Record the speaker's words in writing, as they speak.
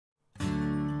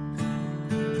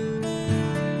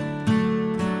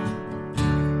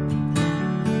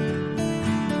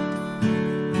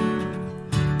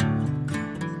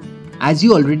As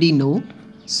you already know,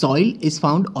 soil is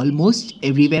found almost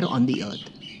everywhere on the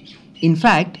Earth. In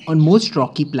fact, on most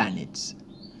rocky planets.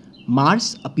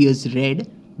 Mars appears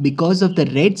red because of the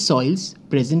red soils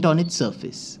present on its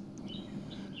surface.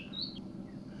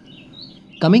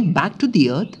 Coming back to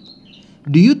the Earth,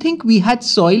 do you think we had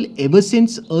soil ever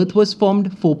since Earth was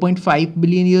formed 4.5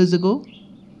 billion years ago?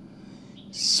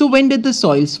 So when did the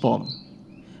soils form?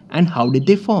 And how did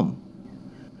they form?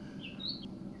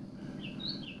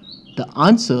 The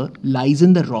answer lies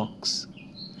in the rocks.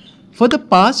 For the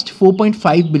past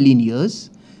 4.5 billion years,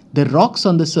 the rocks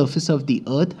on the surface of the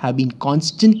Earth have been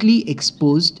constantly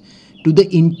exposed to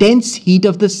the intense heat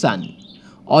of the sun,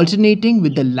 alternating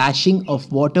with the lashing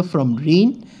of water from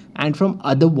rain and from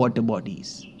other water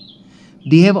bodies.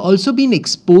 They have also been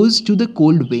exposed to the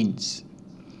cold winds.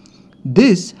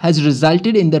 This has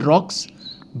resulted in the rocks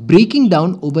breaking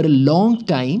down over a long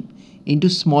time into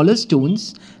smaller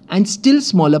stones and still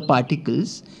smaller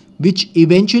particles, which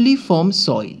eventually form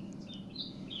soil.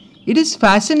 It is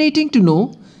fascinating to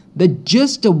know that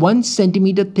just a 1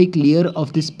 centimeter thick layer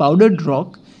of this powdered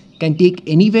rock can take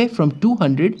anywhere from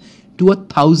 200 to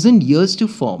 1,000 years to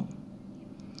form.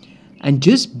 And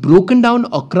just broken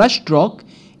down or crushed rock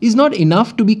is not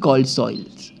enough to be called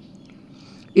soils.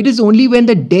 It is only when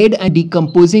the dead and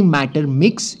decomposing matter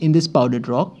mix in these powdered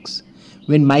rocks,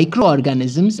 when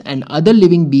microorganisms and other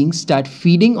living beings start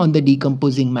feeding on the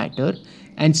decomposing matter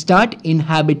and start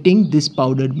inhabiting this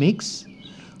powdered mix,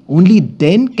 only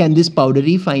then can this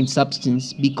powdery fine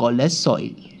substance be called as soil.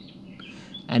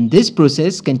 And this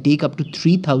process can take up to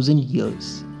 3,000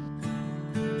 years.